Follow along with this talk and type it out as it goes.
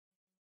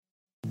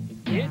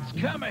It's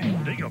coming,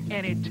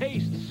 and it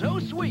tastes so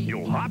sweet.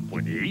 You're hot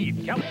when you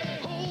eat.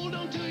 Hold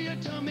on to your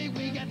tummy,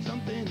 we got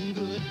something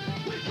good.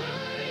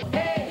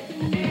 Hey,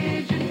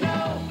 did you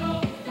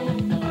know?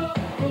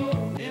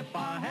 If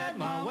I had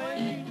my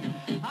way,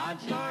 I'd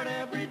start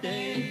every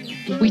day.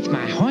 With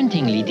my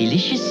hauntingly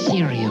delicious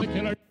cereal.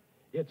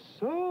 It's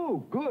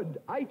so good,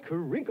 I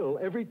crinkle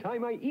every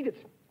time I eat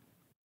it.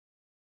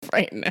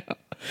 Right now.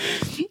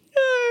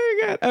 Oh,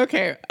 my God.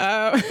 Okay.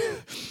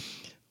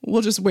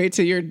 We'll just wait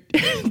till you're... No,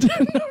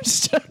 I'm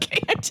just joking.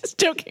 I'm just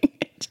joking.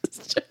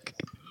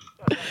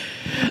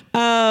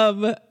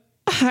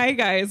 Hi,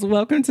 guys.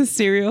 Welcome to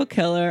Serial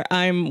Killer.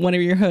 I'm one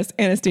of your hosts,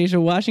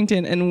 Anastasia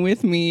Washington, and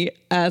with me,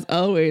 as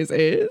always,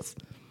 is...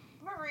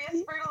 Maria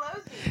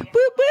Spertolozzi.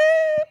 Whoop,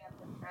 whoop.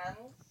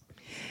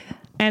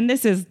 And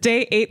this is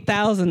day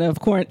 8,000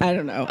 of quarantine.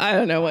 I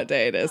don't know what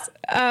day it is.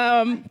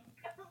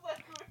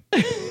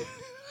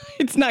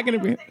 It's not going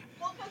to be...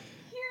 Well, because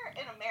here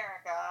in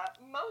America,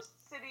 most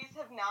cities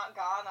have not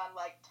gone on,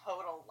 like,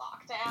 total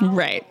lockdown.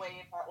 Right. The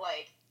way that,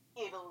 like,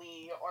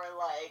 Italy or,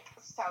 like,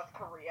 South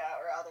Korea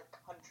or other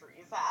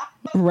countries have.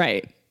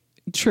 Right.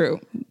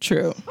 True.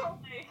 So,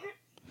 like,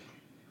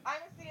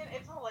 I'm seeing,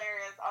 it's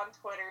hilarious on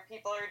Twitter.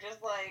 People are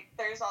just like,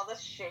 there's all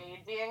this shade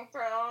being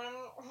thrown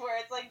where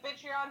it's like,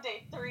 bitch, you're on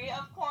day 3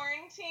 of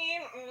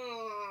quarantine.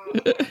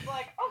 It's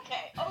like,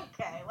 okay,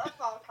 let's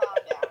all calm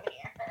down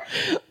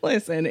here.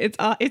 Listen, it's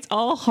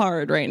all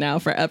hard right now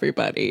for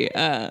everybody. He's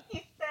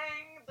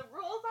saying the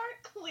rules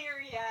aren't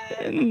clear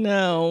yet.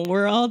 No,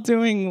 we're all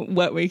doing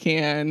what we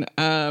can.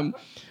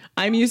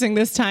 I'm using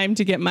this time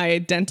to get my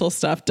dental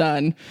stuff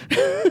done.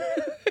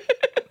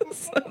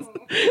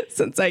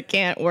 Since I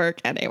can't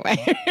work anyway.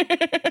 It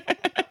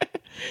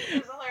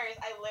was hilarious.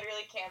 I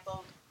literally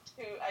canceled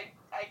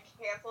I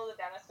canceled a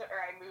dentist, or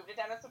I moved a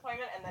dentist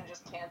appointment and then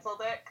just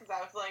canceled it because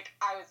I was like,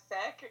 I was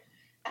sick.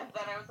 And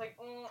then I was like,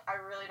 I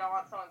really don't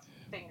want someone's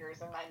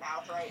fingers in my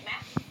mouth right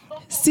now.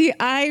 See,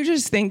 I was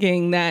just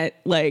thinking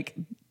that, like,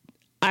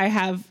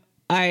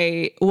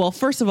 well,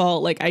 first of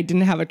all, like, I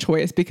didn't have a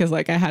choice because,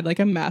 like, I had, like,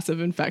 a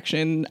massive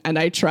infection and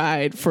I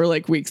tried for,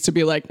 like, weeks to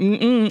be like,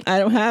 I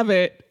don't have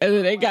it. And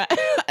then they got,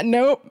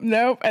 nope.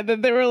 And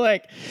then they were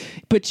like,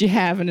 but you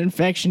have an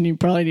infection. You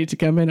probably need to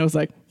come in. I was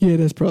like, yeah,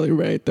 that's probably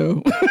right,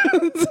 though.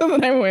 So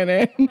then I went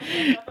in.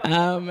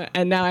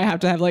 And now I have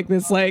to have, like,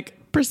 this,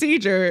 like,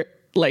 procedure,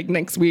 like,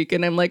 next week.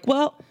 And I'm like,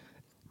 well,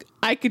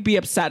 I could be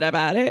upset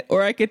about it,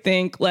 or I could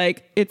think,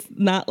 like, it's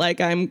not like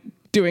I'm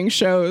doing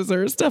shows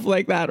or stuff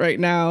like that right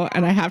now,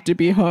 and I have to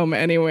be home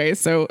anyway,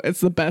 so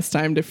it's the best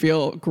time to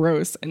feel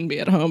gross and be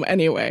at home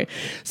anyway.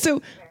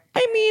 So,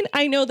 I mean,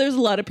 I know there's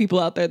a lot of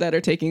people out there that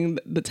are taking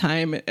the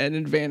time and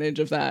advantage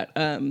of that,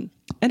 and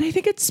I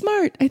think it's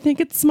smart.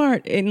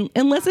 And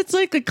unless it's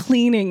like a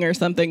cleaning or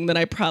something, then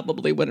I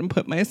probably wouldn't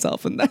put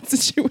myself in that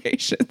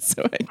situation,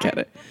 so I get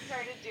it. I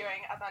started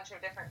doing a bunch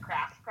of different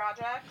craft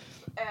projects,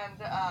 and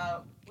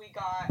we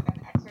got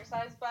an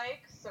exercise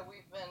bike, so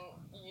we've been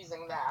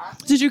using that.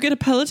 Did you get a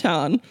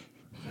Peloton?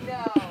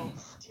 No.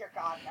 Dear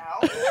God,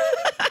 no.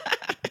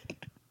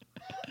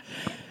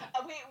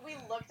 we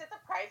looked at the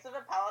price of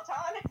a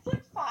Peloton. It's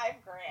like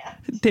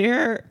 $5,000.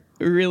 They're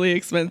really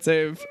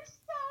expensive.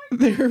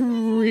 They're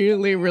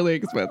really, really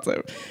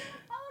expensive.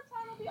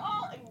 Peloton will be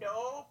all...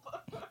 Nope.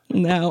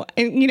 No.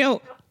 And, you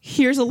know,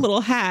 here's a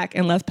little hack.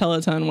 Unless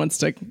Peloton wants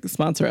to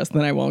sponsor us,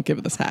 then I won't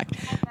give this hack.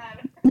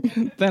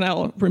 Then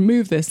I'll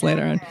remove this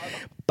later on.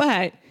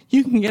 But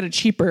you can get a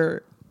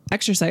cheaper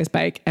exercise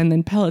bike, and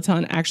then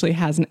Peloton actually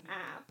has an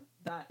app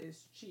that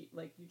is cheap.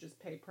 Like, you just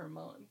pay per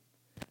month.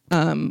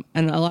 And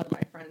a lot of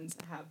my friends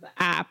have the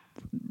app.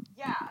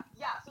 Yeah.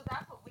 So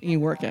that's what we... You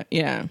work it.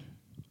 Yeah.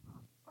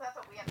 That's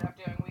what we ended up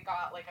doing. We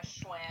got, like, a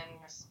Schwinn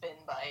spin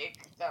bike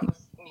that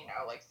was,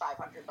 like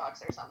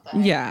 $500 or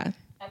something. Yeah.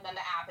 And then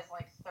the app is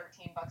like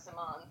 $13 a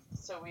month.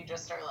 So we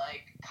just are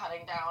like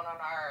cutting down on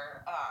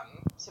our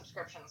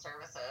subscription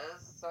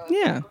services. So it's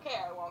Yeah. like, okay,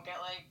 I won't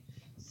get like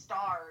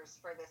stars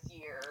for this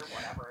year or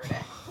whatever it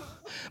is.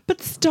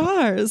 But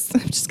stars.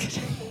 I'm just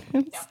kidding.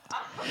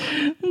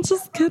 I'm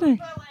just kidding.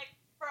 But like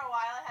for a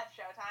while I had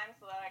Showtime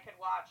so that I could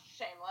watch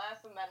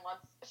Shameless, and then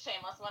once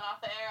Shameless went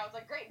off the air, I was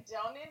like, great,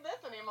 don't need this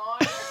anymore.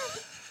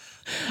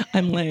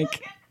 I'm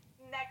like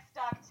next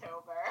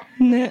October.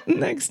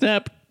 Next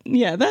up.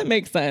 Yeah, that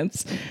makes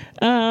sense.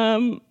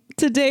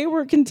 Today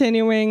we're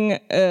continuing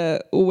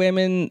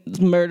Women's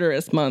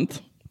Murderous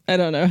Month. I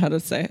don't know how to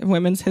say it.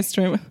 Women's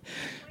History Month.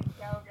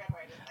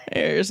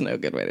 There's no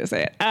good way to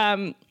say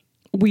it.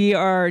 We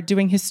are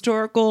doing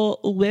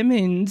historical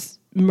women's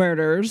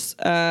murders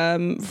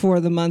for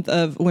the month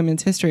of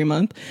Women's History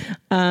Month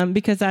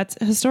because that's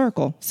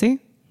historical. See?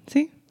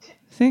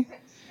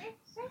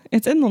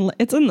 It's in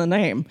the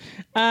name.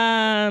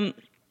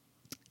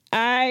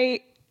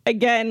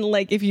 Again,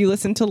 like if you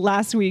listen to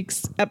last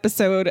week's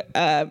episode,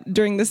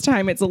 during this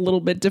time, it's a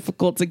little bit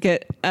difficult to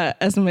get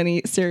as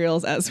many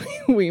cereals as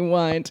we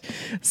want.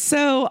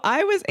 So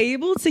I was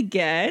able to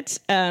get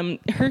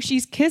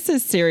Hershey's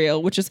Kisses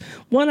cereal, which is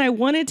one I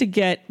wanted to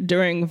get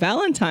during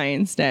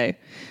Valentine's Day.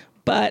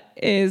 but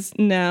is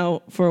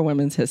now for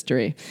Women's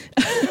History.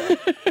 See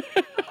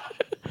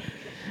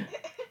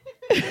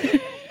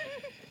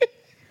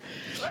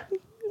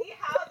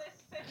how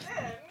this fits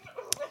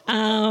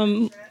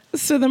in.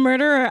 So the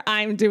murderer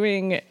I'm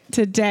doing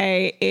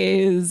today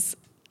is,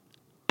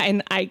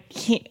 and I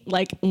can't,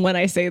 like, when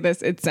I say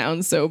this, it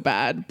sounds so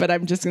bad, but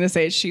I'm just going to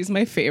say she's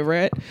my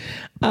favorite.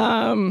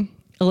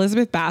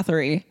 Elizabeth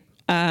Bathory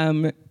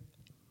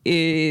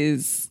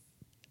is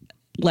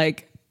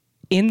like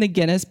in the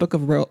Guinness Book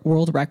of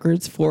World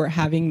Records for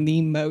having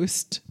the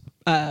most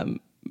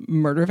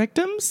murder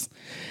victims,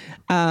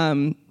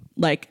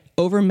 like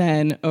over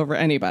men, over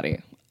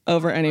anybody. I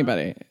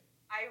read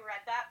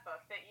that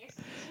book that you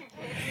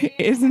gave me.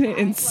 Isn't it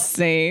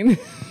insane?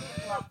 I'm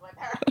in love with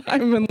her.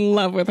 I'm in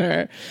love with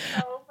her.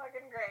 So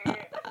fucking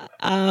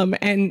great.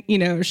 And you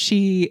know,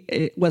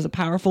 she was a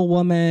powerful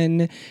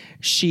woman.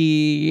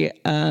 She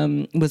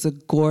was a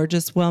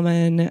gorgeous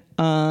woman.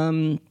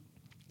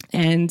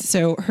 And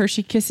so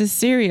Hershey Kisses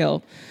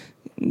cereal,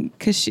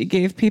 because she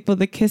gave people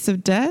the kiss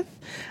of death.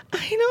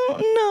 I don't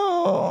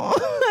know.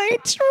 I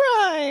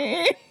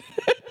tried.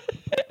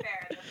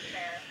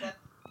 Fair.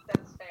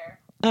 That's fair.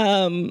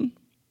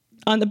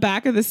 On the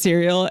back of the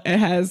cereal,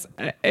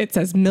 it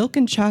says milk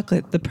and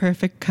chocolate, the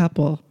perfect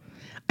couple.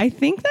 I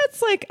think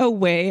that's like a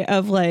way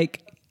of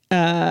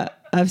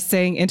of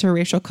saying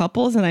interracial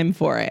couples, and I'm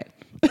for it.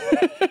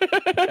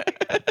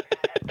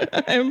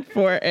 I'm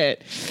for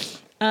it.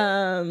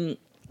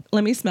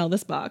 Let me smell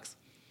this box.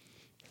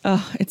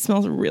 Oh, it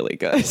smells really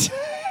good.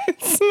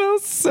 It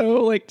smells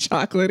so like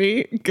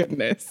chocolatey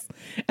goodness.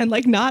 And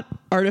like not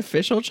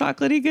artificial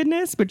chocolatey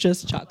goodness, but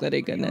just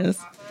chocolatey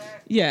goodness.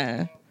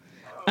 Yeah.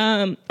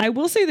 I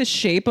will say the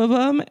shape of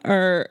them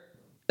they're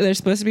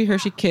supposed to be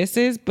Hershey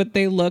Kisses, but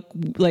they look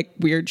like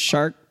weird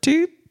shark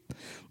tooth.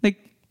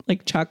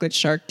 Like chocolate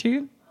shark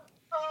tooth.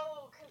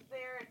 Oh, because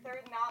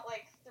they're not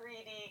like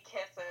 3D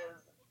kisses.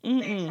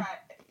 Mm-mm.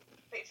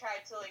 They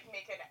tried to like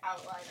make an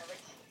outline of a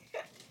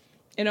kiss.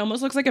 It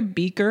almost looks like a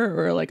beaker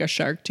or like a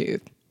shark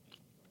tooth.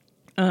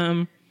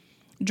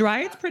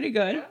 Dry, it's pretty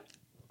good.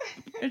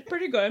 It's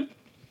pretty good.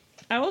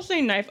 I will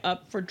say knife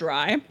up for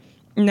dry.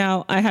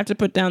 Now I have to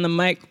put down the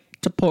mic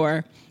to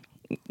pour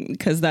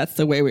because that's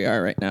the way we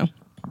are right now.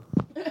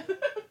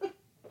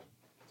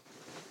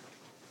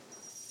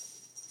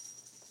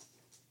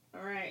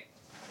 All right.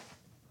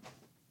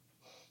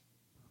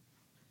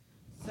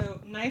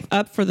 So knife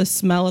up for the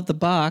smell of the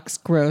box.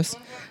 Gross.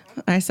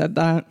 I said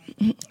that.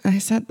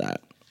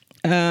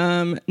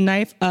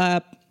 Knife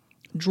up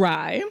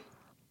dry.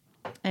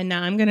 And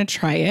now I'm going to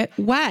try it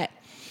wet.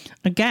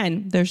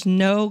 Again, there's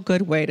no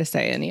good way to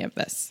say any of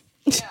this.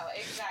 No,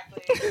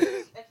 exactly.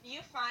 If you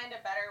find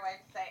a better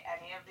way to say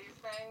any of these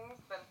things,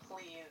 then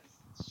please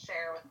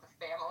share with the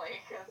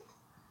family because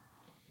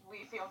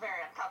we feel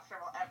very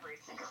uncomfortable every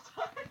single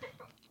time.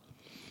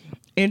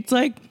 It's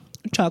like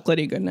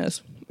chocolatey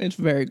goodness. It's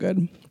very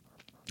good.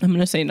 I'm going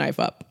to say knife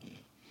up.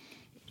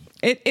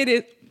 It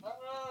is.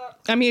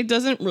 I mean, it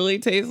doesn't really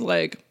taste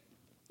like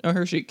a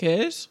Hershey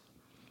Kiss,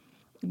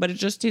 but it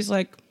just tastes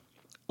like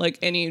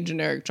any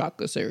generic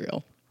chocolate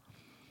cereal,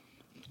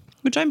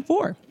 which I'm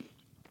for.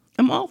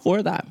 I'm all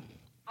for that.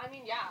 I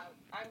mean, yeah,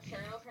 I'm sure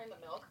it'll turn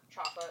the milk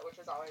chocolate, which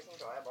is always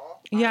enjoyable.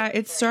 Yeah,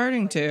 it's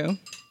starting to.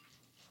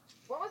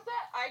 What was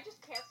that? I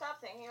just can't stop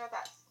thinking about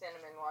that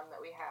cinnamon one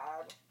that we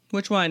had.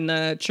 Which one?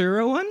 The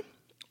churro one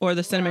or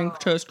the cinnamon No.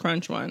 toast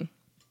crunch one?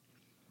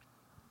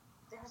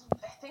 I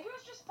think it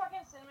was just fucking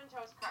cinnamon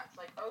toast crunch.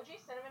 Like, OG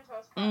cinnamon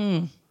toast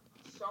crunch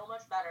was so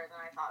much better than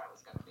I thought it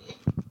was going to be.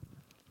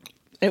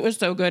 It was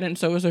so good, and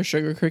so was their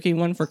sugar cookie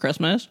one for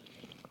Christmas.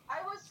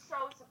 I was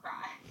so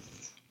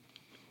surprised.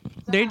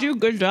 They do a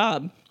good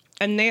job.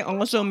 And they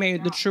also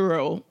made the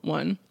churro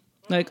one.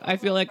 Like, I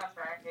feel like That's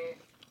right.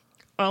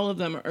 all of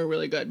them are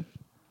really good.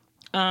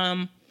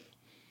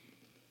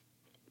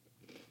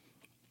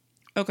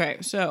 Okay,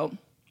 so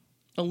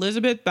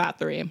Elizabeth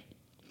Bathory.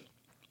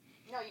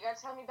 No, you gotta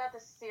tell me about the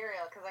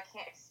cereal because I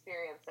can't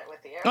experience it with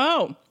you.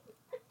 Oh,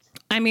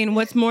 I mean,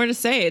 what's more to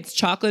say? It's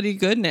chocolatey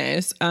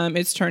goodness.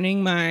 It's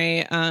turning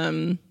my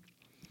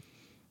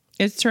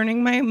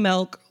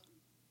milk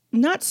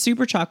not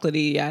super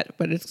chocolatey yet,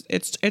 but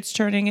it's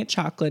turning it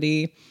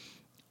chocolatey.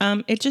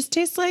 It just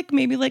tastes like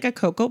maybe like a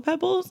Cocoa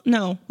Pebbles.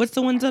 No, what's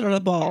the ones that are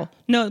the ball?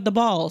 No, the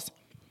balls.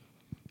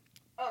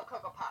 Oh,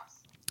 Cocoa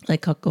Puffs.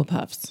 Like Cocoa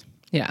Puffs.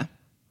 Yeah.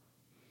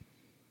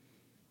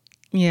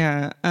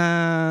 Yeah.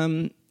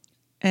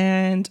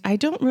 And I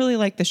don't really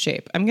like the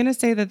shape. I'm going to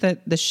say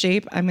that the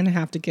shape, I'm going to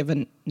have to give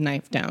a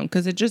knife down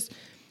because it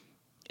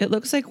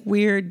looks like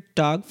weird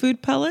dog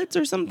food pellets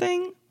or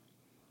something.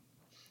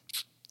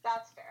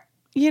 That's fair.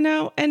 You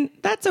know, and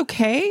that's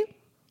okay.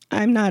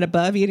 I'm not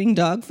above eating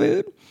dog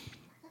food.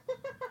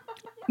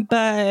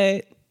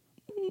 But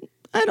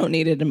I don't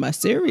need it in my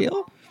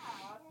cereal.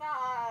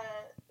 Not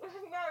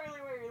really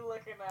where you're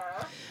looking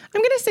at.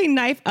 I'm going to say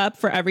knife up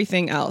for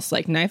everything else.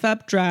 Like knife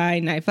up dry,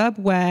 knife up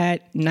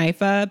wet,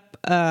 knife up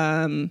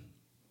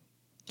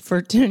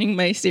for turning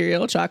my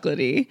cereal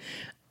chocolatey.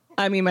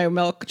 I mean, my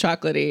milk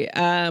chocolatey.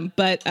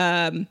 But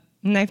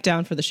Knife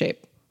down for the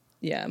shape.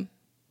 Yeah.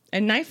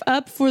 And knife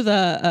up for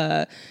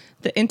the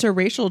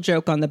interracial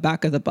joke on the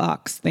back of the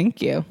box.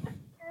 Thank you.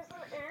 There's an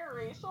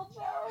interracial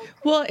joke.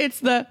 Well, it's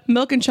the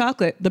milk and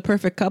chocolate, the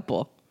perfect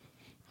couple.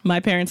 My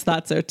parents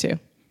thought so too.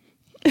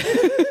 I'm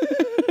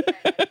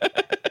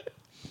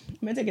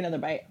gonna take another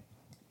bite.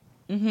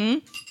 Do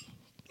it.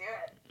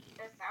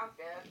 It sounds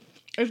good.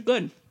 It's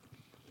good.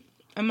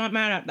 I'm not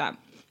mad at that.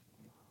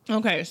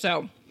 Okay,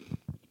 so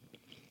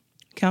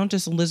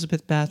Countess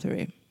Elizabeth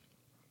Bathory.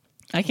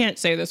 I can't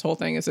say this whole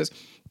thing. It says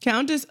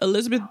Countess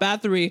Elizabeth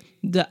Bathory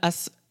de Yeah,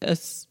 no,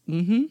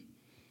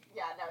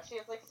 she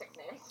has like 6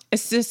 names.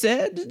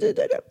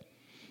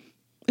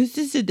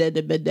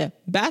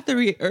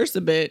 Bathory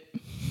Ursabit.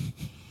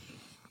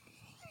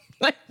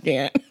 I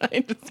can't.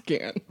 I just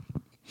can't.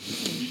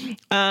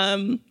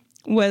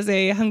 Was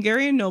a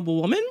Hungarian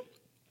noblewoman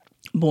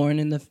born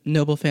in the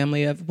noble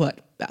family of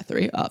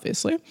Bathory,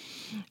 obviously.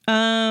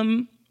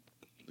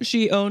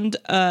 She owned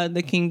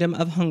the Kingdom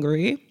of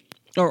Hungary,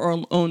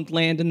 or owned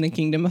land in the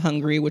Kingdom of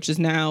Hungary, which is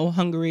now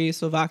Hungary,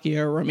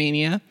 Slovakia,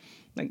 Romania,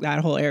 like that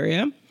whole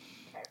area.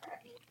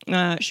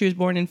 She was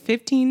born in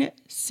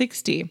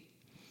 1560.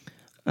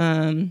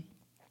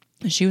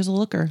 She was a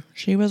looker.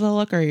 She was a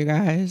looker, you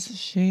guys.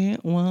 She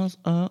was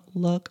a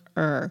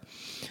looker.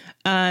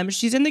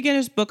 She's in the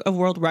Guinness Book of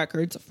World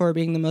Records for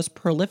being the most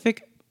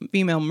prolific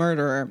female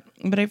murderer,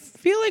 but I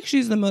feel like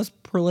she's the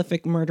most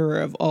prolific murderer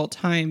of all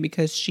time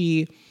because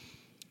she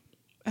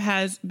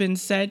has been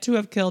said to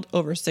have killed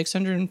over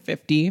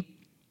 650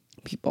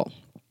 people.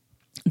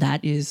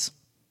 That is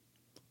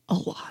a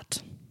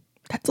lot.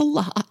 That's a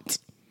lot.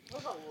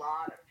 There's a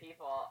lot of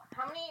people.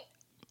 How many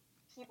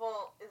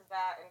people is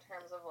that in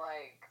terms of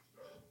like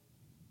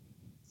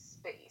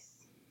space?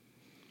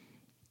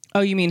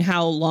 Oh, you mean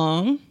how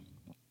long?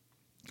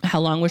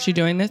 How long was she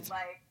doing this?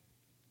 Like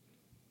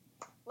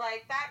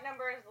that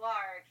number is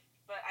large,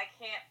 but I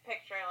can't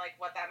picture like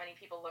what that many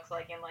people looks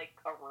like in like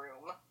a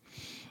room.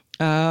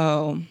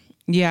 Oh,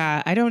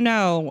 yeah. I don't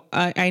know.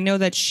 I know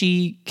that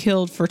she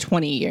killed for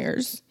 20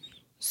 years.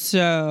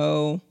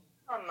 So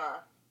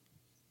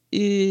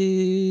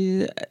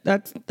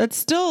that's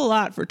still a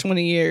lot for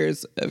 20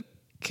 years of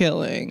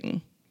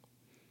killing.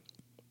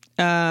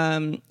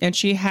 And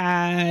she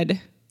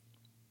had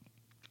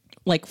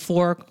like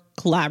 4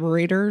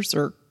 collaborators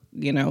or,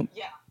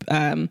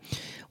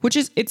 which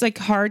is, it's like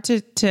hard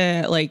to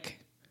like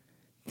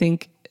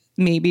think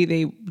maybe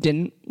they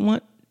didn't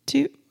want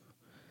to.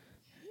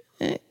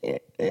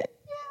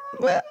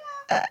 Well,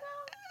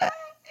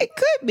 it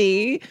could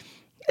be.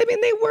 I mean,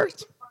 they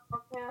worked.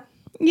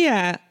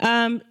 Yeah.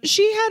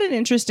 She had an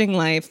interesting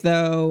life,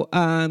 though.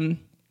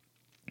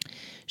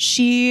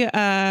 She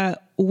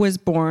was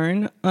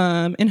born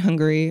in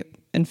Hungary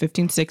in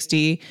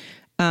 1560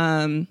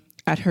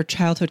 at her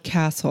childhood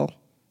castle.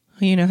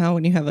 You know how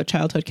when you have a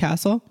childhood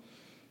castle?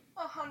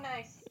 Oh, how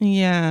nice.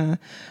 Yeah.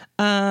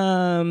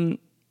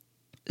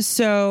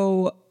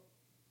 So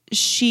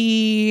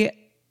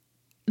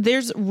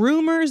there's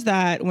rumors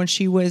that when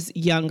she was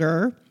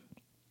younger,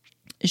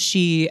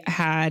 she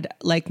had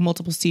like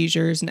multiple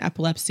seizures and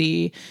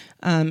epilepsy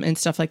and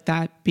stuff like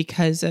that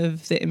because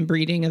of the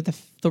inbreeding of the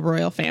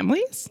royal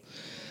families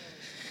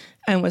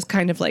and was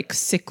kind of like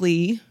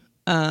sickly.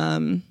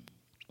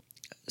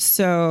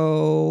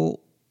 So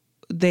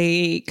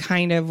they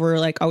kind of were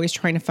like always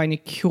trying to find a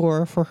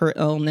cure for her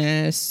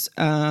illness.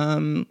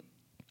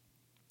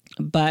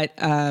 But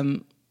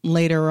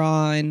later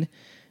on,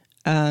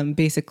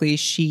 basically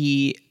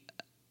she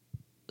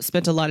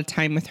spent a lot of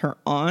time with her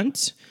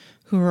aunt,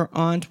 who her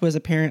aunt was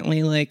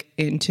apparently like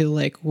into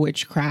like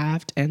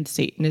witchcraft and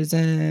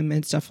Satanism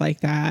and stuff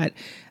like that.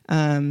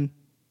 And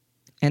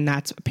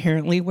that's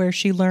apparently where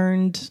she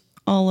learned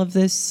all of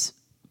this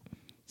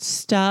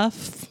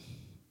stuff.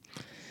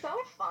 So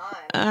fun.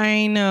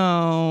 I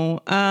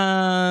know.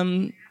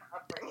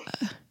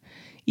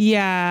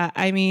 Yeah,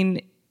 I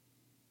mean,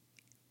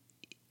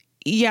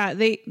 yeah,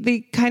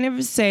 they kind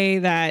of say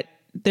that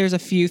there's a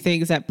few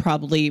things that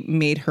probably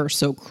made her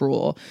so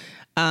cruel.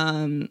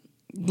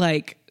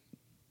 Like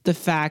the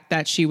fact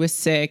that she was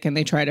sick and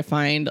they try to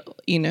find,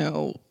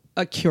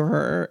 a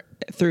cure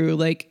through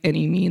like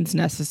any means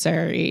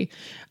necessary.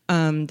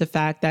 The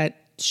fact that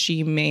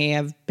she may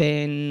have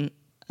been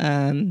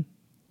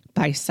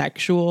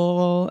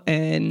bisexual,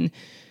 and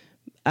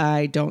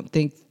I don't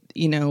think,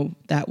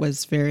 that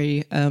was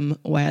very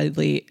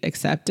widely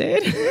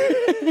accepted.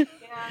 Weird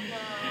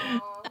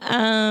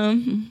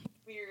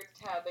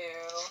taboo.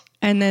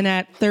 And then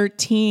at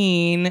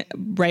 13,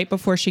 right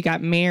before she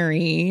got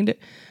married,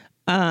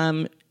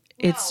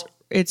 it's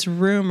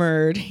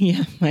rumored.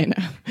 Yeah, I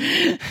know.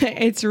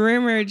 It's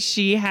rumored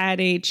she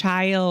had a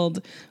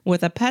child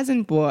with a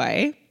peasant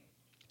boy,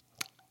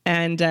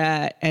 and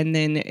then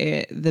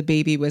the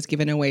baby was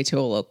given away to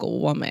a local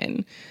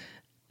woman.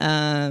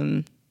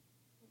 That's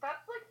like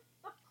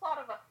the plot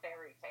of a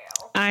fairy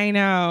tale. I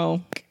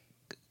know.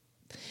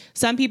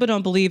 Some people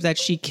don't believe that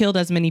she killed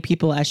as many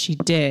people as she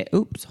did.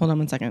 Oops, hold on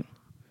one second.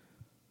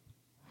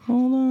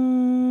 Hold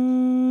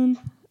on.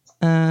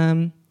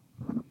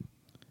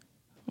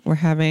 We're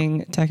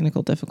having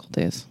technical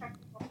difficulties.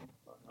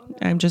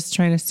 I'm just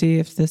trying to see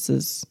if this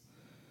is.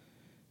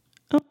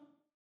 Oh.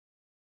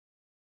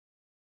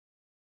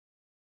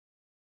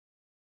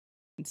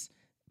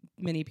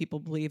 Many people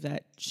believe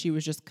that she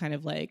was just kind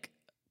of like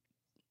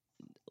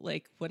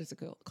what is it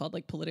called?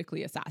 Like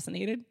politically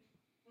assassinated,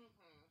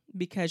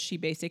 because she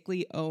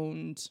basically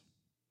owned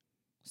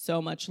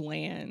so much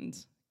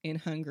land in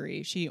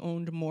Hungary. She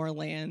owned more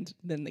land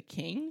than the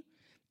king,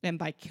 and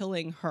by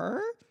killing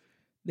her,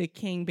 the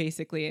king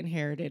basically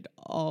inherited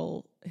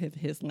all of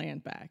his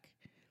land back.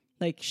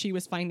 Like, she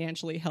was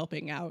financially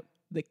helping out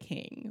the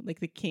king. Like,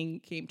 the king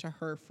came to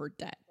her for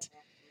debt.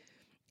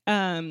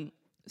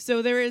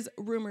 So there is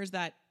rumors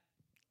that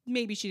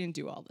maybe she didn't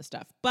do all this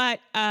stuff. But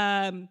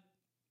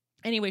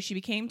anyway, she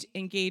became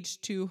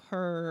engaged to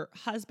her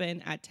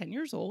husband at 10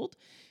 years old.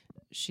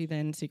 She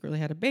then secretly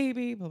had a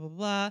baby, blah, blah,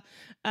 blah.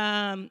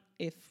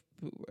 If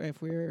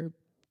we're,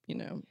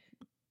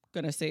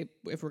 gonna say,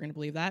 if we're gonna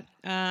believe that.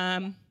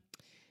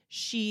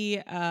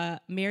 She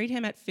married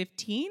him at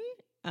 15,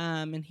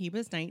 and he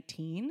was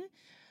 19. I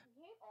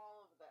hate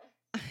all of this.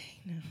 I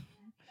know. And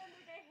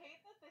I hate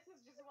that this is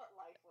just what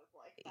life was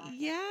like back then.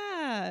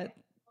 Yeah.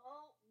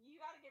 Well, you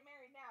gotta get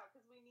married now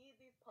because we need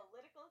these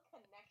political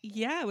connections.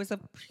 Yeah, it was a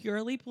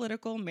purely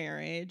political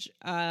marriage.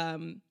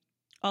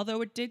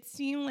 Although it did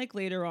seem like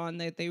later on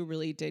that they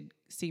really did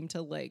seem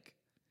to like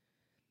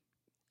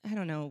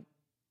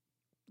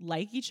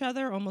each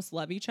other, almost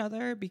love each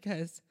other,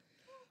 because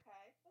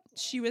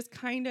she was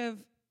kind of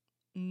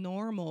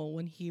normal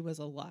when he was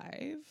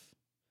alive.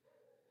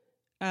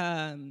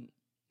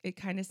 It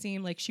kind of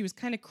seemed like she was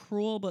kind of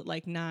cruel, but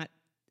like not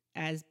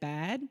as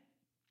bad.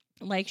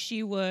 Like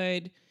she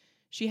had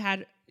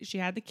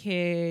the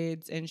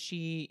kids, and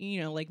she,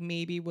 like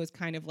maybe was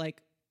kind of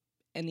like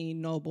any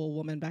noble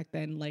woman back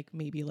then, like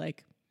maybe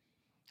like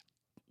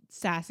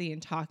sassy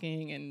and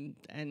talking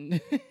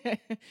and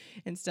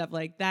and stuff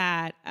like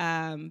that.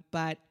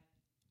 But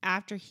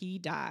after he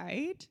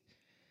died,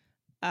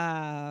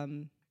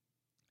 and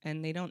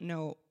they don't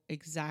know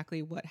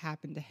exactly what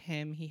happened to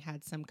him. He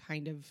had some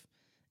kind of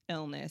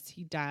illness.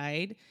 He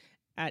died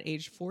at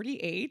age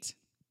 48.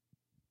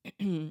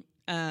 She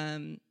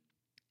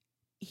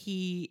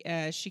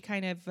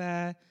kind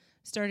of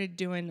started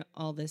doing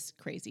all this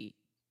crazy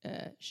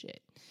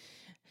shit.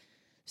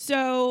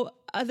 So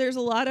there's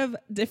a lot of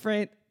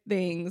different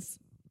things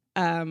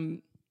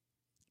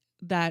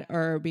that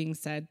are being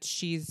said.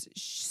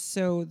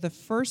 So the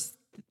first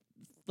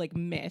like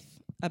myth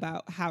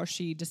about how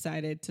she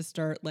decided to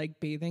start like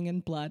bathing in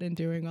blood and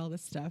doing all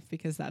this stuff,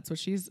 because that's what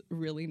she's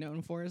really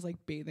known for, is like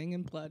bathing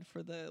in blood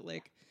for the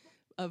like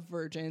of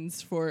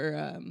virgins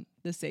for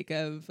the sake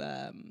of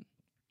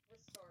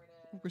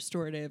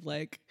restorative,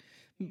 like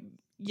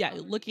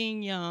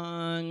looking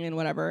young and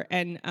whatever.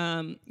 And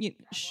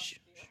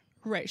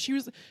right, she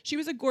was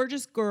a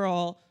gorgeous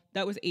girl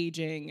that was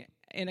aging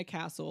in a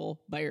castle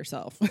by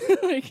herself.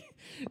 Like,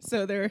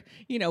 so they're,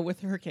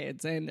 with her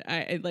kids. And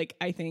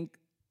I think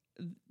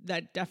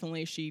that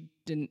definitely she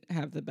didn't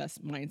have the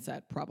best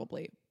mindset,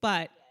 probably.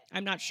 But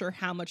I'm not sure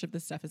how much of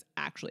this stuff is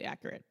actually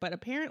accurate. But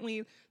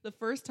apparently the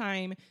first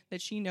time that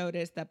she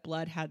noticed that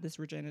blood had this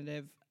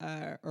regenerative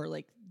or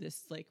like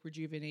this like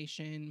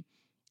rejuvenation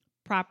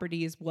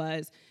properties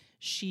was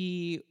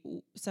some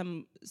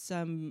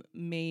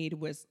maid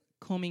was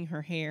combing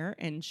her hair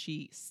and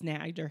she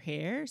snagged her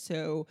hair.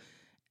 So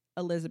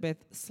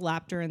Elizabeth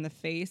slapped her in the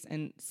face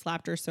and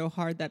slapped her so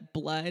hard that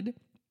blood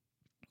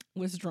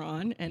was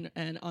drawn, and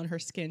on her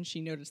skin she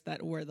noticed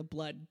that where the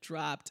blood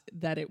dropped,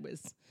 that it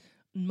was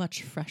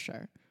much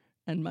fresher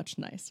and much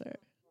nicer.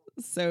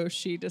 So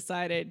she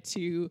decided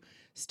to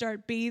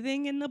start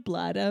bathing in the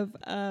blood of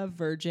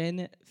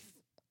virgin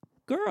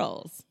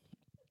girls.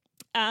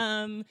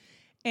 And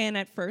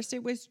at first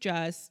it was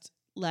just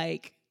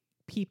like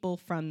people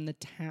from the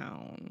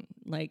town,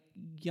 like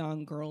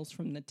young girls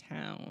from the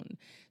town.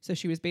 So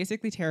she was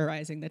basically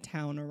terrorizing the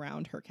town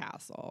around her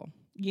castle.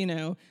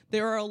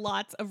 There are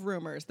lots of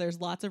rumors.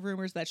 There's lots of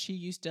rumors that she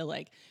used to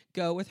like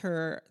go with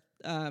her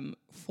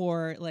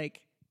for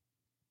like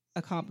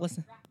accomplice.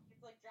 It's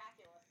like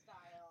Dracula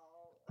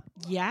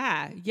style.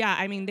 Yeah.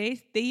 I mean,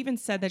 they even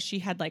said that she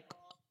had like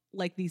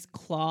these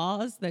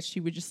claws that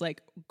she would just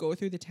like go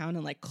through the town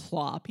and like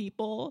claw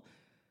people.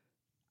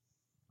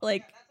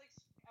 Like, Yeah, that's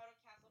like out of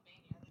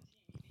Castlevania,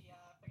 the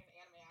fucking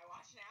anime I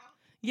watch now.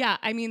 yeah,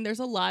 I mean, there's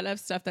a lot of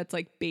stuff that's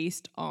like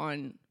based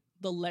on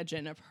the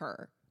legend of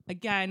her.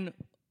 Again,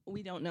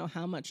 we don't know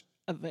how much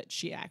of it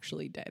she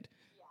actually did,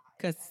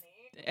 because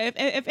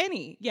if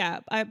any, yeah.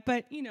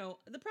 But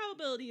the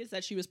probability is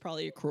that she was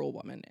probably a cruel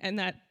woman, and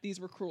that these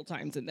were cruel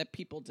times, and that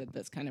people did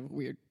this kind of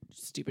weird,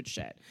 stupid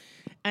shit,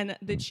 and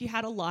that she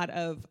had a lot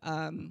of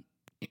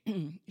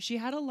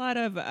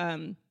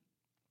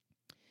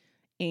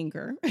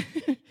anger,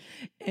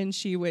 and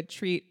she would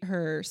treat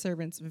her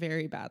servants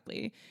very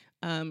badly.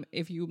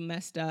 If you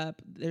messed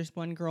up, there's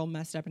one girl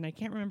messed up, and I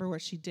can't remember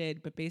what she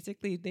did, but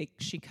basically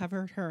she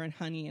covered her in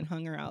honey and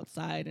hung her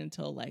outside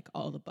until like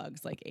all the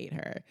bugs like ate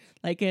her.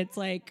 Like, it's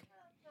like,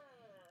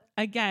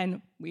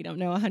 again, we don't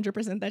know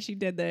 100% that she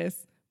did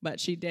this, but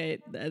she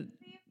did.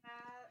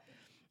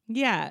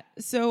 Yeah.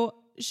 So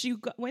she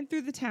went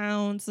through the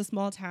towns, the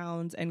small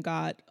towns, and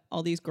got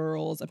all these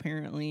girls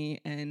apparently.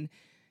 And,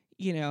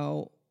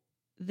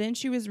 then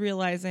she was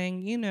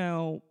realizing,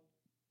 I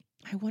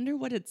wonder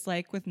what it's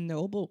like with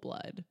noble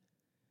blood.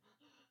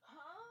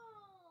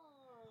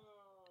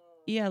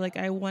 Yeah, like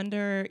I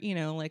wonder,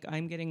 like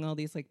I'm getting all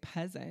these like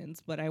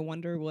peasants, but I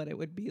wonder what it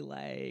would be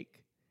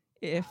like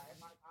if I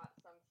got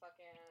some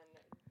fucking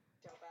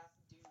dope ass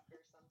duke or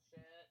some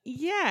shit.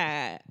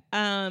 Yeah.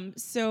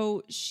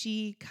 So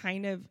she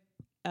kind of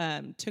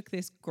took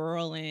this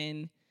girl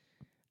in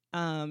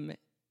and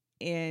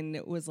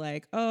was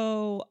like,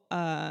 "Oh,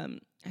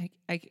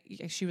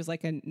 she was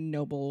like a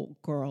noble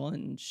girl,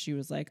 and she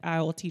was like, I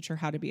will teach her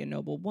how to be a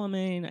noble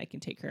woman. I can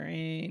take her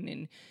in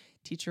and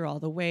teach her all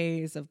the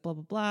ways of blah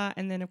blah blah."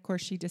 And then of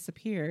course she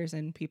disappears,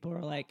 and people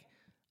are like,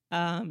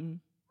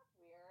 Weird.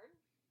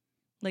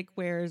 like,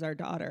 where's our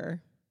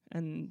daughter?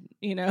 And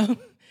Then you're gonna train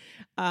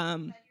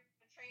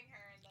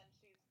her, and then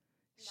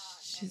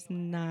she's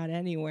not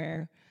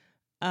anywhere.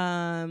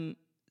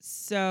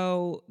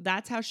 So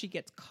that's how she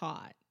gets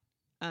caught.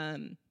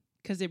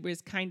 Because it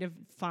was kind of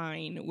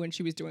fine when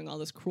she was doing all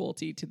this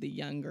cruelty to the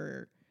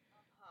younger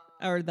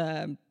or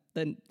the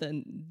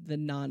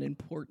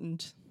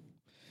non-important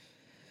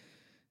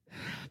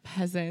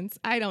peasants.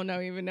 I don't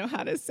even know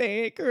how to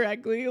say it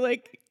correctly.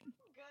 Like, good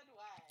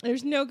way.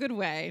 there's no good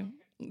way.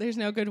 There's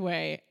no good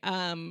way.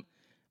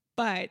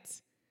 But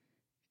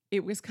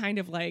it was kind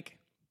of like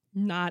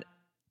not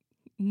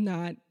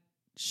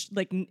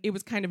like it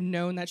was kind of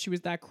known that she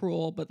was that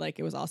cruel, but like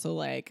it was also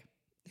like,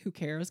 who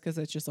cares? Because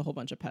it's just a whole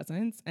bunch of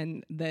peasants.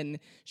 And then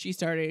she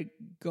started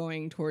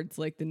going towards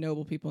like the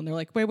noble people, and they're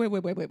like, wait. wait.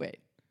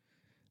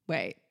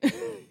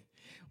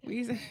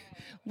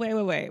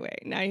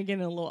 Now you're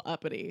getting a little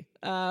uppity.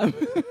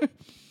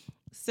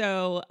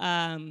 So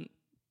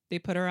they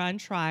put her on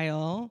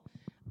trial,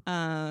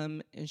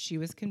 and she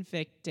was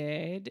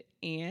convicted,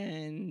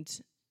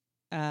 and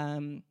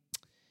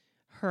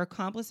her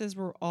accomplices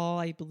were all,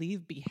 I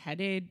believe,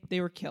 beheaded.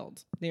 They were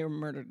killed. They were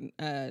murdered.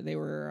 They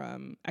were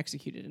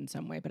executed in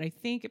some way. But I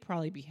think it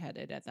probably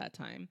beheaded at that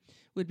time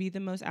would be the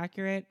most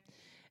accurate.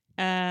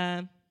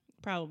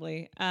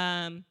 Probably.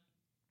 And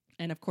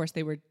of course,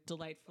 they were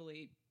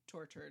delightfully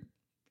tortured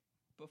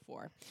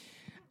before.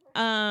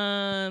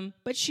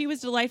 But she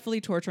was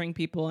delightfully torturing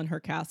people in her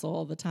castle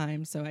all the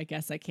time. So I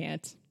guess I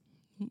can't.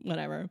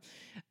 Whatever.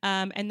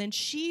 And then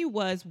she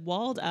was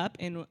walled up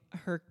in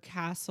her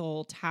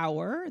castle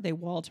tower. They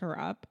walled her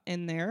up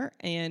in there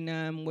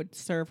and would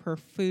serve her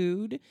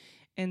food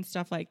and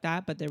stuff like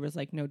that. But there was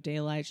like no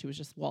daylight. She was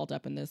just walled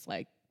up in this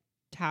like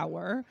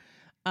tower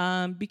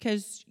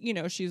because,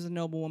 she was a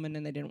noble woman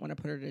and they didn't want to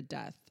put her to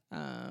death.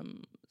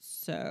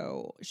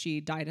 So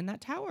she died in that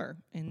tower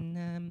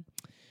in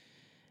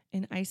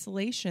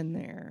isolation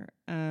there.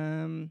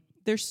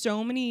 There's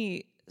so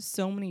many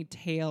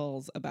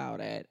tales about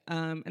it.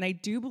 And I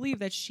do believe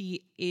that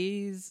she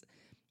is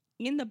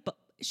in the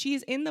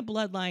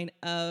bloodline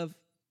of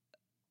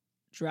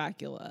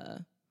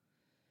Dracula.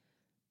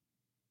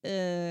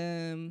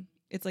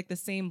 It's like the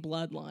same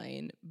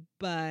bloodline,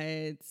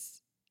 but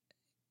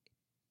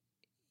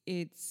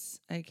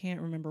I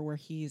can't remember where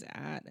he's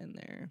at in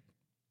there.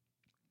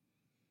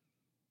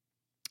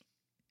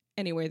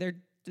 Anyway, they're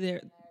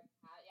Yeah,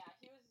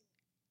 he was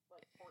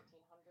like 1400.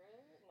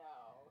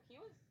 No, he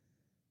was.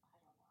 I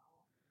don't know.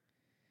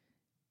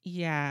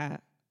 yeah.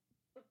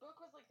 The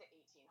book was like the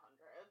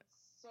 1800s,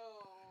 so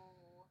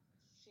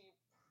she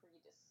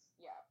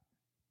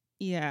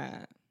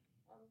Yeah.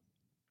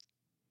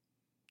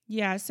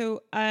 Yeah,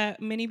 so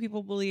many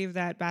people believe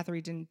that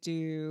Bathory didn't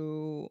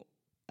do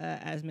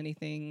as many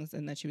things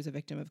and that she was a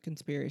victim of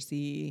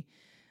conspiracy.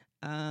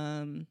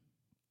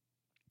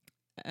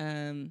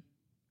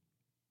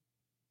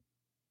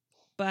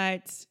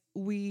 But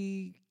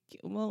we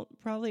won't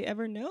probably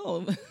ever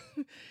know.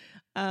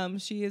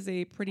 She is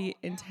a pretty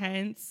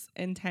intense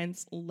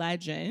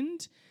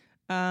legend.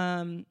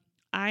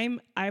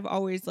 I've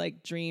always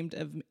like dreamed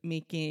of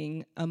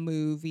making a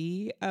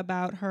movie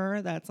about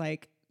her that's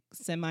like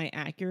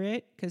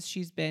semi-accurate because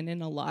she's been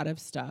in a lot of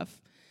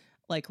stuff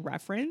like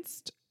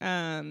referenced.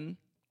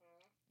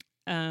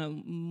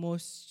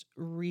 Most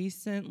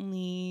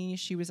recently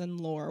she was in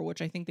Lore,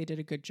 which I think they did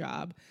a good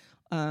job.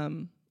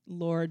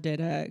 Lore is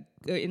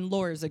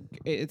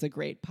a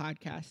great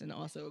podcast and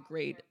also a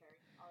great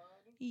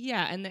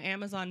and the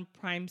Amazon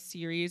Prime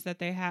series that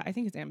they have, I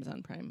think it's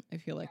Amazon Prime. I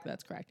feel like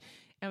that's correct.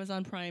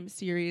 Amazon Prime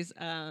series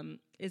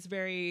is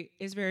very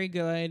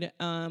good.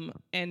 And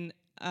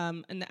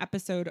in the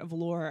episode of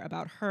Lore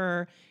about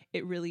her,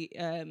 it really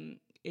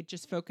it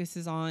just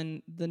focuses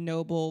on the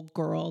noble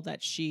girl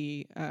that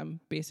she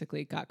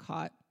basically got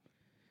caught.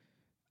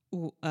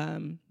 The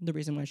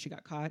reason why she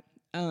got caught.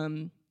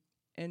 And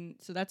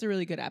so that's a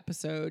really good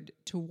episode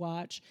to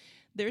watch.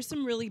 There's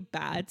some really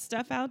bad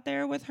stuff out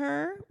there with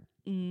her.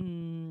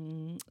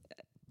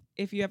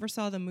 If you ever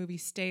saw the movie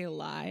Stay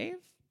Alive,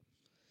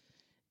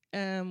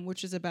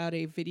 which is about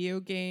a video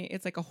game.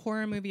 It's like a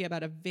horror movie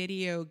about a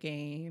video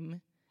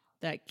game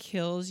that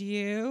kills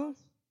you.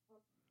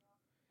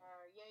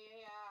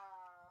 Yeah.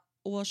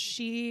 Well,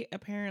 she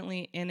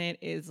apparently in it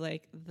is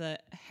like the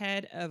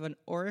head of an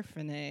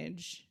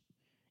orphanage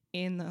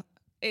in the.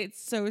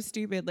 It's so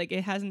stupid. Like,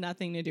 it has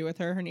nothing to do with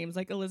her. Her name's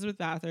like Elizabeth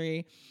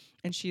Bathory,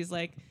 and she's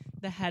like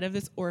the head of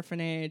this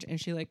orphanage,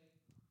 and she like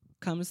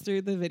comes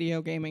through the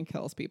video game and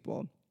kills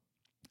people.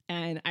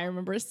 And I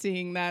remember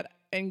seeing that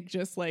and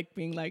just like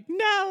being like,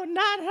 no,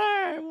 not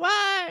her.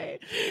 Why?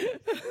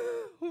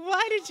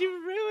 Why did you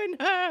ruin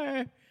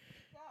her?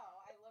 So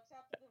I looked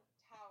up the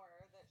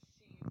tower that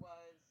she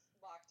was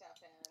locked up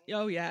in.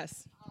 Oh,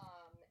 yes.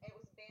 It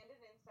was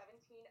abandoned in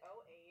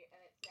 1708,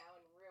 and it's now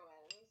in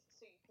ruins.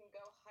 So you can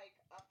go hike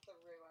up the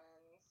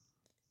ruins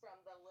from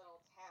the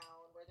little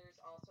town where there's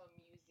also a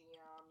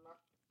museum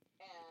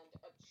and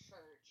a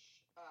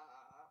church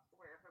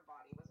where her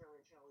body was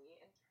originally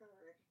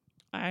interred.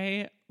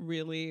 I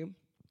really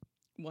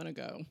want to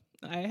go.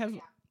 I I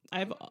would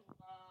I've love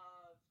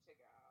to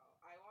go.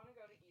 I want to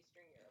go to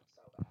Eastern Europe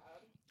so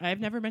bad. I've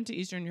never been to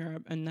Eastern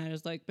Europe, and that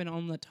has like been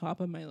on the top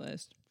of my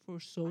list for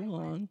so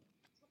long.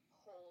 To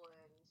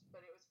Poland,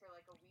 but it was for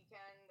like a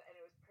weekend, and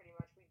it was pretty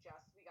much we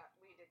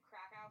did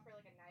Krakow for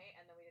like a night,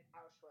 and then we did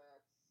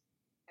Auschwitz,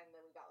 and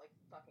then we got like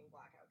fucking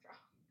blackout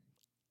drunk.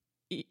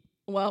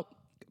 Well,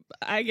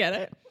 I get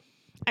it.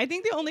 I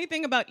think the only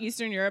thing about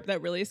Eastern Europe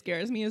that really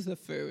scares me is the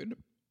food.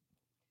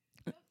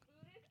 The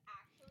food is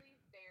actually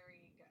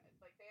very good.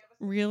 Like they have a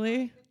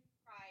Really?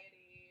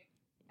 variety,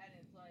 and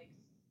it's like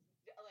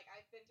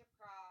I've been to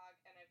Prague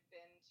and I've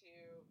been to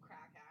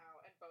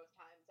Krakow, and both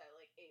times I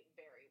like ate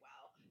very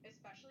well.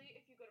 Especially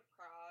if you go to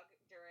Prague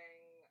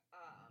during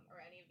or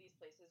any of these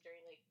places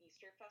during like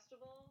Easter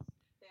festivals,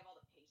 they have all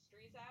the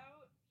pastries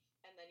out,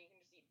 and then you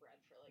can just eat bread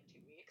for like 2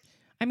 weeks.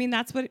 I mean,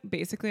 that's what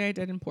basically I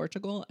did in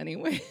Portugal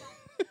anyway.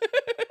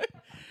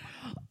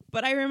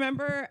 But I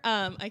remember,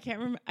 I can't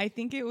remember. I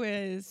think it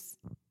was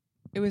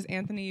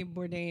Anthony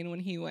Bourdain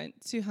when he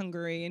went to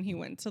Hungary, and he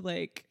went to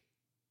like,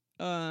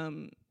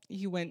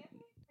 he went.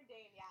 Anthony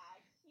Bourdain, yeah,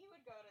 he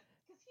would go to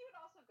because he would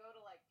also go to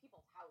like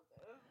people's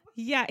houses.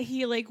 Yeah,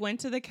 he like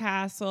went to the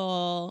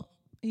castle.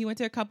 He went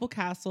to a couple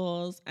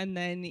castles, and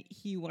then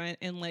he went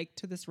and like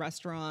to this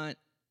restaurant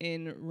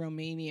in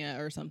Romania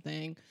or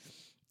something,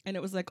 and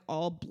it was like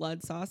all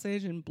blood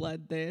sausage and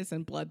blood this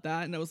and blood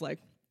that, and it was like,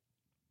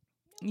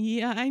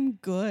 yeah, I'm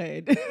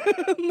good.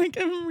 Like,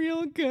 I'm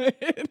real good.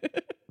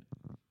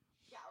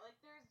 Yeah, like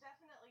there's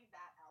definitely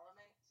that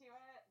element to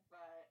it,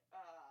 but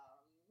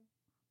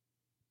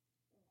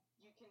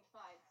you can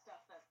find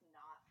stuff that's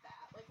not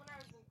that. Like when I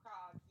was in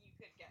Prague, you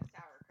could get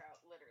sauerkraut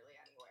literally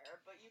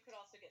anywhere, but you could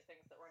also get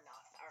things that were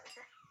not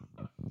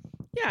sauerkraut.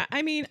 Yeah,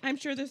 I mean, I'm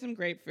sure there's some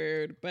great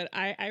food, but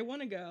I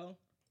want to go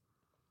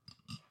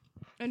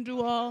and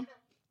do all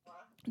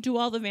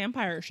the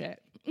vampire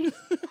shit. I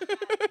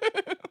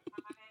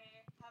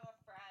have a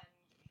friend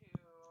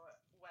who,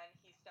 when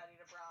he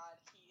studied abroad,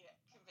 he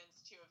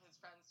convinced 2 of his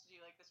friends to do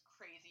like this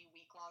crazy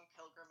week-long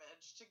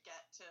pilgrimage to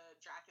get to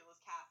Dracula's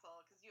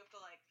castle, because you have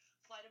to like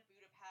fly to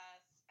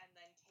Budapest and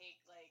then take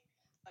like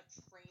a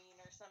train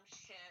or some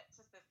shit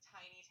to this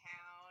tiny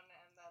town,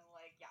 and then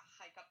like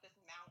hike up this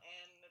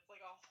mountain. It's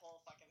like a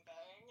whole fucking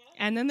thing.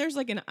 And then there's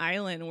like an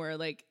island where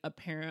like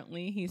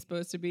apparently he's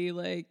supposed to be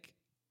like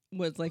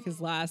was like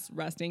his last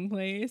resting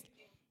place.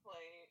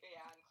 Enclosed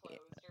or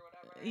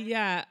whatever.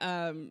 Yeah,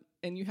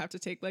 and you have to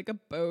take like a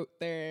boat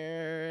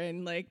there,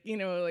 and like, you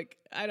know, like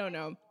I don't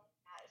know.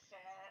 That shit.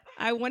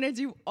 I want to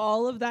do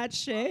all of that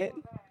shit.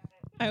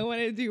 I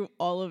want to do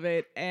all of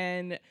it.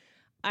 And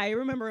I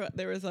remember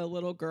there was a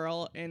little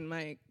girl in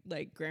my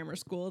like grammar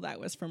school that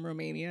was from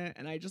Romania,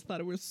 and I just thought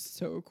it was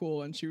so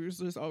cool, and she was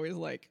just always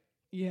like,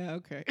 yeah,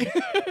 okay.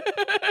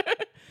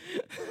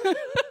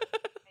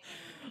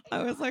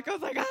 I was like, oh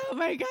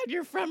my God,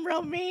 you're from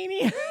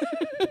Romania.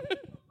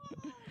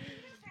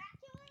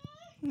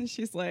 And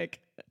she's like,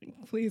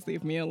 please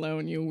leave me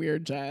alone, you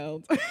weird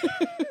child. This is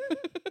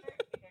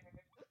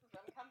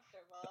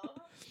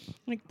uncomfortable.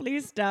 Like,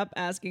 please stop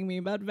asking me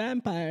about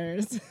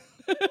vampires.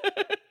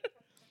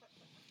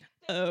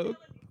 Oh. Sorry.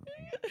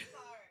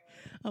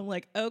 I'm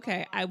like,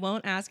 okay, I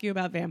won't ask you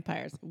about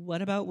vampires.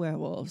 What about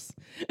werewolves?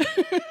 How was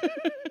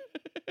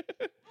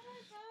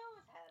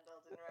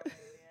handled in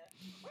Romania?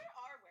 Where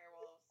are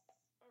werewolves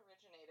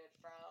originated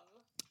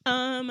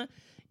from?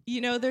 You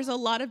know, there's a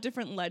lot of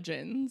different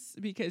legends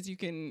because you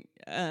can,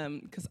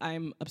 because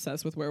I'm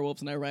obsessed with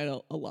werewolves and I write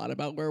a lot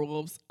about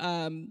werewolves.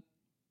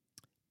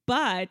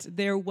 But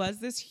there was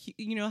this,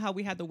 you know how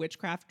we had the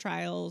witchcraft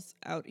trials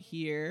out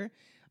here?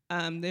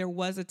 There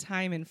was a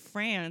time in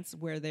France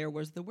where there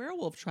was the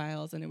werewolf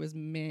trials, and it was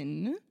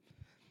men.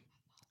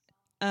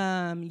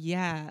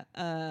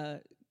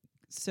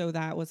 So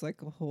that was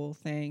like a whole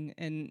thing,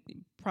 and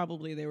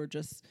probably they were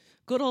just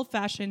good old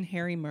fashioned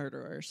hairy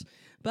murderers.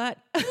 But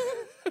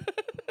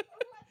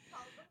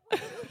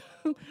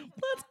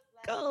let's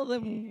call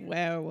them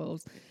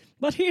werewolves.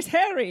 But he's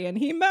hairy and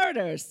he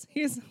murders.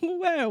 He's a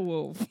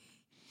werewolf.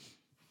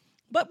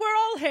 but we're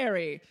all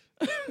hairy.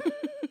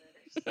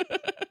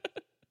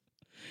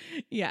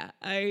 Yeah,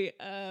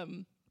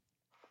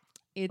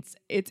 it's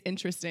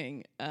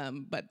interesting.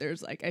 But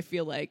there's like, I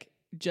feel like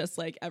just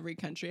like every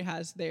country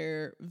has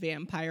their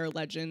vampire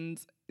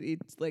legends,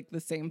 it's like the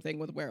same thing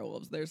with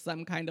werewolves. There's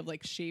some kind of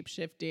like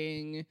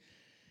shape-shifting,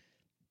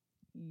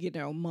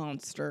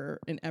 monster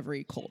in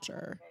every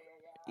culture.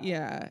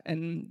 Yeah,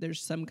 and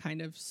there's some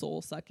kind of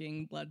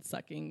soul-sucking,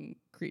 blood-sucking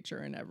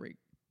creature in every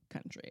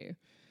country.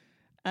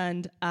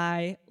 And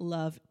I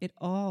love it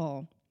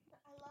all.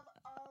 I love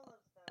all of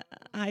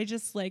them. I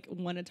just like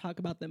want to talk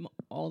about them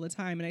all the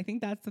time. And I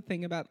think that's the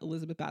thing about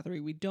Elizabeth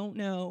Bathory. We don't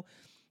know.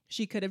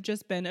 She could have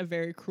just been a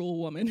very cruel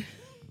woman.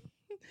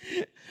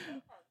 We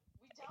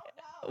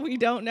don't know. We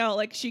don't know.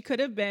 Like, she could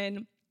have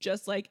been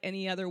just like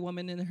any other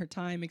woman in her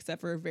time,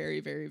 except for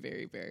very, very,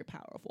 very, very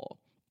powerful.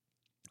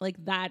 Like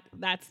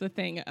that's the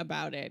thing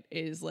about it,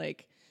 is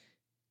like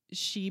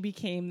she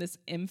became this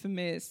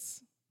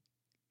infamous,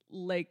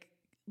 like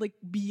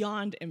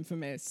beyond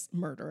infamous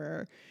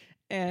murderer.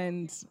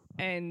 And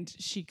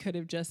she could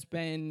have just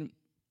been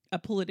a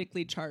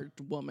politically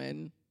charged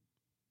woman.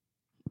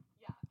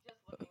 Yeah, just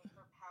looking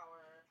for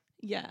power.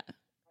 Yeah.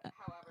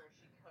 However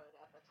she could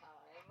at the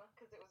time,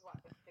 because it was what,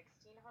 the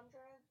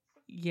 1600s.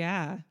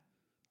 Yeah.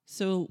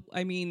 So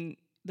I mean,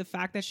 the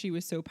fact that she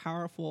was so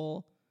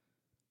powerful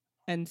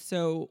and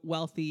so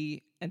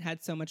wealthy and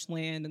had so much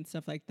land and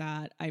stuff like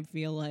that, I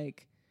feel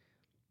like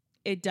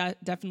it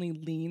definitely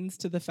leans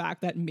to the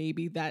fact that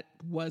maybe that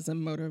was a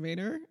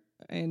motivator,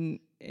 and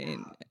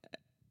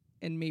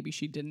maybe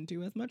she didn't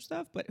do as much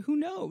stuff, but who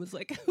knows?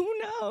 Like, who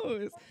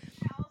knows?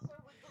 I also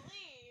would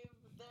believe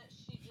that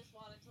she just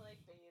wanted to like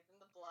bathe in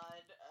the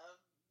blood of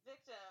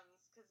victims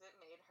because it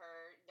made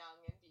her young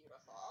and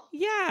beautiful.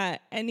 Yeah,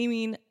 and I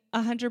mean,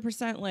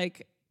 100%.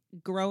 Like,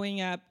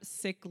 growing up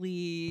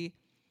sickly,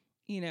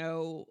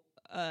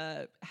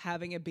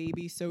 having a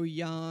baby so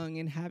young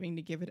and having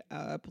to give it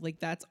up, like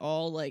that's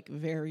all like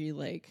very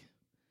like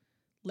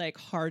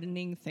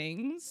hardening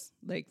things,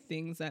 like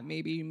things that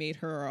maybe made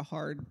her a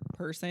hard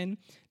person.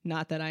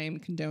 Not that I am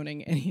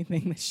condoning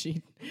anything that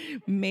she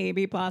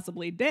maybe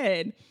possibly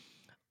did.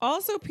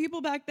 Also,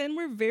 people back then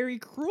were very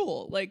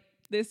cruel. Like,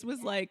 this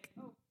was like,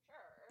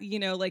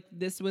 like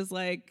this was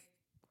like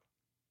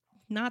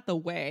not the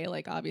way.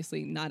 Like,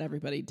 obviously not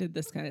everybody did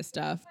this kind of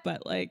stuff,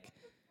 but like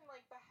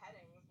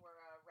beheadings were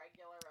a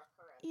regular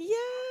occurrence.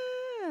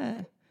 yeah.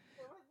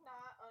 It was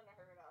not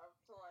unheard of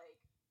to like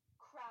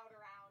crowd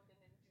around and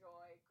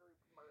enjoy group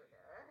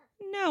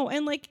murder. No,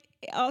 and like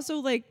also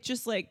like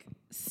just like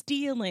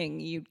stealing,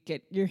 you'd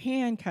get your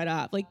hand cut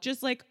off. Like,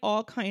 just like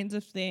all kinds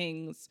of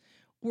things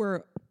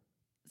were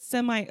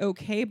semi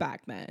okay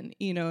back then.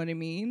 You know what I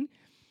mean?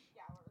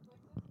 Yeah, it was like,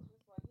 this is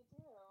just what you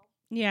do.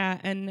 Yeah,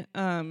 and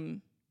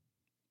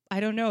I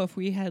don't know if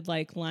we had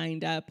like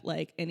lined up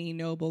like any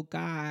noble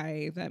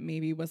guy that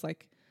maybe was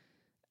like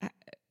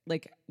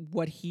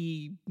what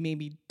he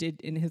maybe did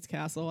in his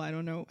castle. I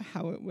don't know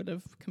how it would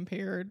have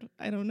compared.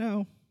 I don't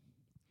know.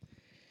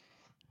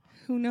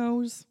 Who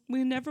knows?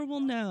 We never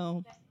will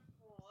know.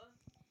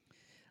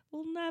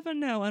 We'll never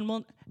know,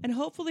 and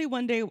hopefully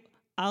one day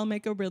I'll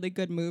make a really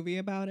good movie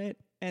about it,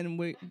 and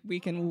we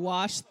can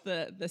wash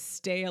the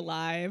stay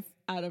alive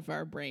out of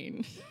our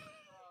brain.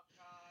 Oh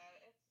god,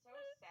 it's so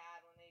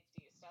sad when they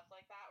do stuff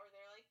like that, where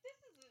they're like, "This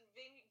is a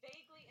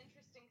vaguely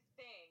interesting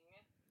thing.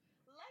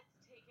 Let's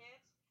take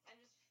it and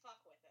just fuck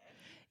with it."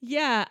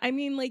 Yeah, I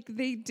mean, like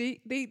they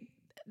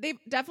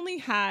definitely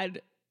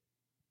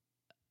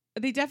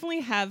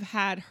have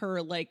had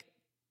her like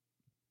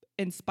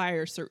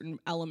inspire certain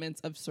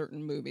elements of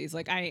certain movies.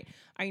 Like I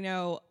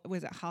know,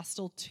 was it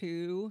Hostel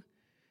 2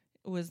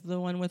 was the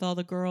one with all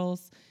the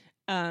girls?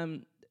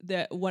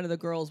 That one of the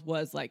girls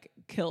was like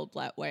killed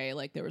that way.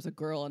 Like, there was a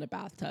girl in a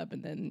bathtub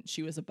and then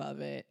she was above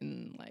it,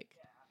 and like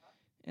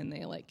and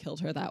they like killed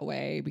her that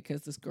way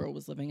because this girl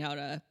was living out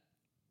a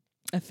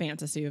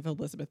fantasy of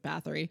Elizabeth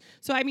Bathory.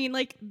 So I mean,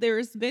 like,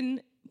 there's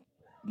been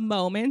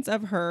moments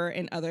of her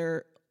in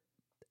other,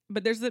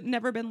 but there's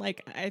never been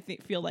like, I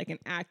feel like an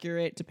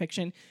accurate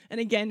depiction. And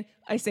again,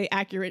 I say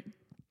accurate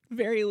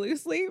very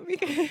loosely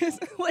because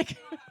like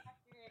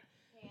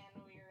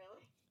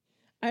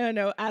I don't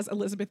know, as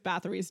Elizabeth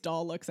Bathory's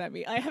doll looks at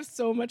me. I have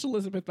so much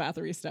Elizabeth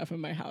Bathory stuff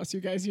in my house.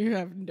 You guys, you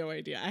have no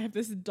idea. I have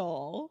this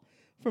doll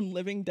from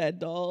Living Dead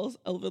Dolls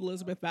of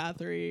Elizabeth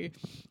Bathory.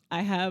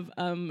 I have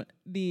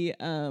the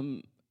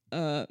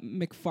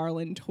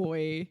McFarlane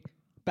toy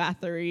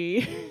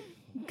Bathory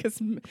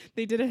because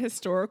they did a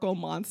historical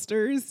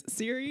monsters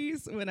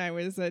series when I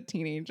was a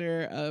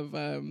teenager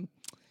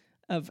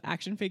of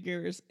action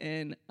figures,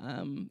 and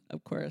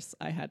of course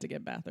I had to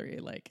get Bathory.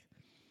 Like,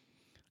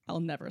 I'll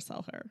never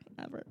sell her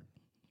ever.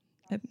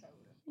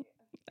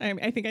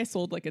 I think I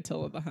sold like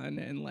Attila the Hun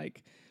and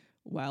like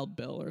Wild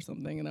Bill or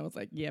something, and I was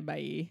like, yeah,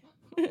 bye.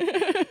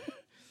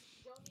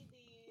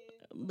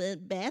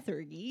 But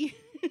Bathory.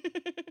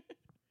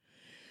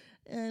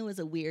 I was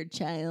a weird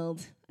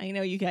child. I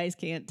know you guys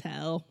can't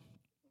tell.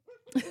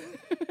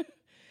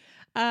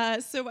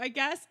 So I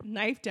guess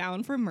knife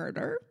down for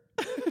murder.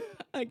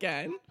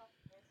 Again. It's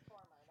for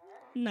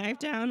murder. Knife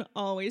down,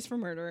 always for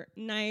murder.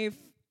 Knife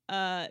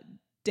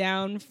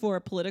down for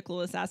political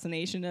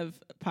assassination of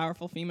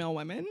powerful female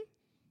women. Yeah,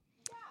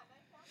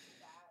 knife down for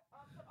that.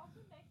 But also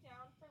knife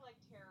down for like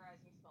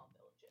terrorizing small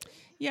villages.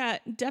 Yeah,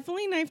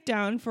 definitely knife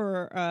down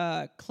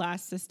for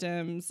class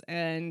systems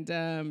and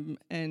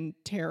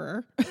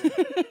terror. Just knife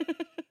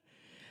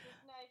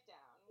down,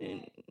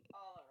 like,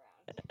 all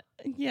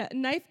around. Yeah,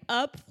 knife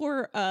up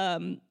for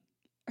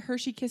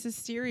Hershey Kisses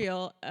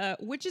cereal,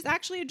 which is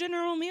actually a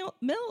General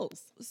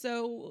Mills.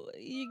 So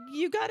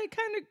you got to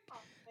kind of Oh,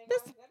 they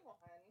This- got a good one.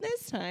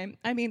 this time.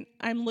 I mean,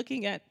 I'm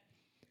looking at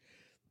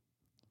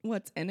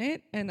what's in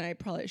it, and I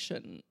probably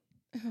shouldn't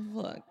have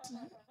looked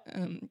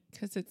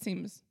because it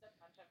seems A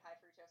bunch of high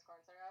fructose corn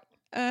syrup.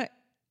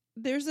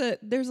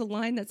 there's a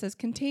line that says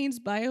contains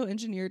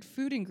bioengineered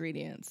food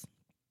ingredients.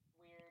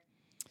 Weird.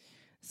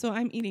 So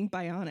I'm eating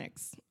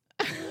bionics.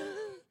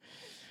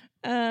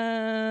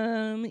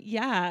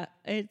 Yeah,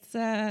 it's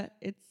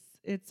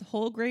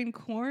whole grain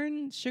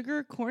corn,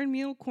 sugar,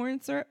 cornmeal, corn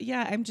syrup.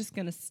 Yeah, I'm just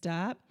gonna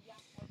stop. Yeah,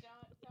 I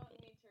don't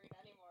need to read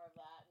any more of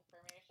that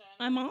information.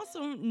 I'm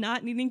also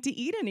not needing to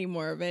eat any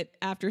more of it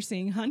after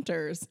seeing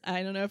Hunters.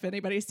 I don't know if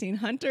anybody's seen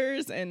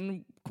Hunters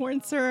and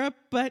corn syrup,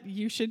 but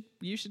you should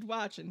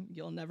watch, and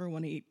you'll never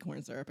want to eat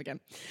corn syrup again.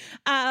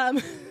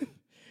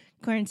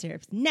 Corn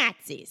syrup's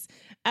Nazis.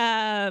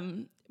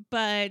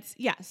 But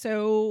yeah,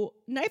 so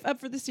knife up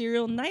for the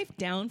cereal, knife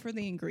down for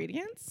the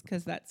ingredients,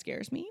 because that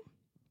scares me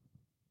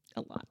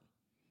a lot.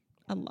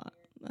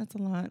 That's a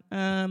lot.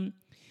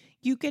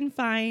 You can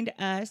find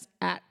us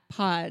at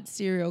Pod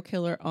Serial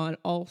Killer on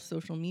all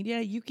social media.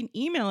 You can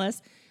email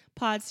us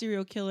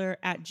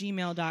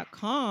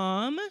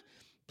podserialkiller@gmail.com.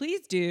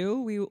 Please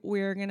do.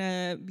 We're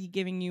gonna be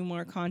giving you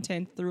more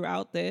content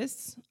throughout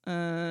this.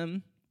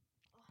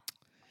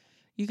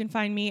 You can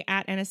find me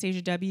at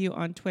Anastasia W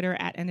on Twitter,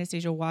 at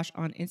Anastasia Wash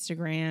on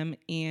Instagram,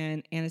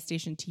 and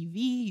Anastasia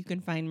TV. You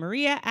can find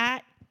Maria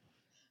at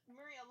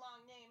Maria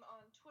Long Name on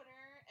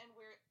Twitter, and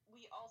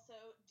we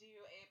also do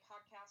a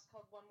podcast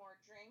called One More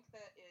Drink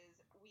that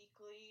is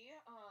weekly,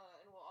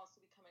 and we'll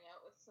also be coming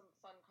out with some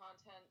fun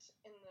content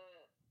in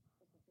the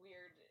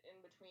weird in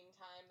between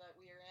time that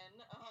we are in.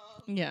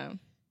 yeah.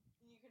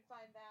 You can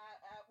find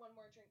that at One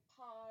More Drink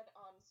Pod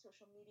on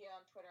social media,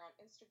 on Twitter, on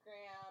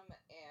Instagram,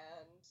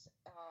 and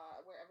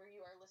wherever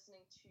you are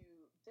listening to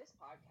this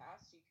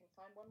podcast, you can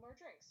find One More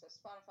Drink. So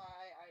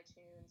Spotify,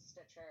 iTunes,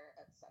 Stitcher,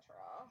 etc.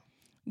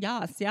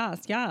 Yes.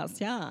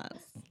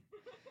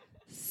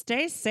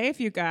 Stay safe,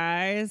 you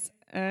guys,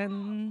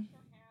 and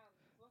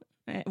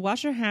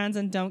wash your hands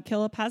and don't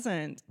kill a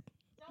peasant.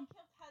 Don't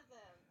kill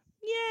peasants.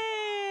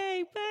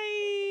 Yay!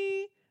 Bye.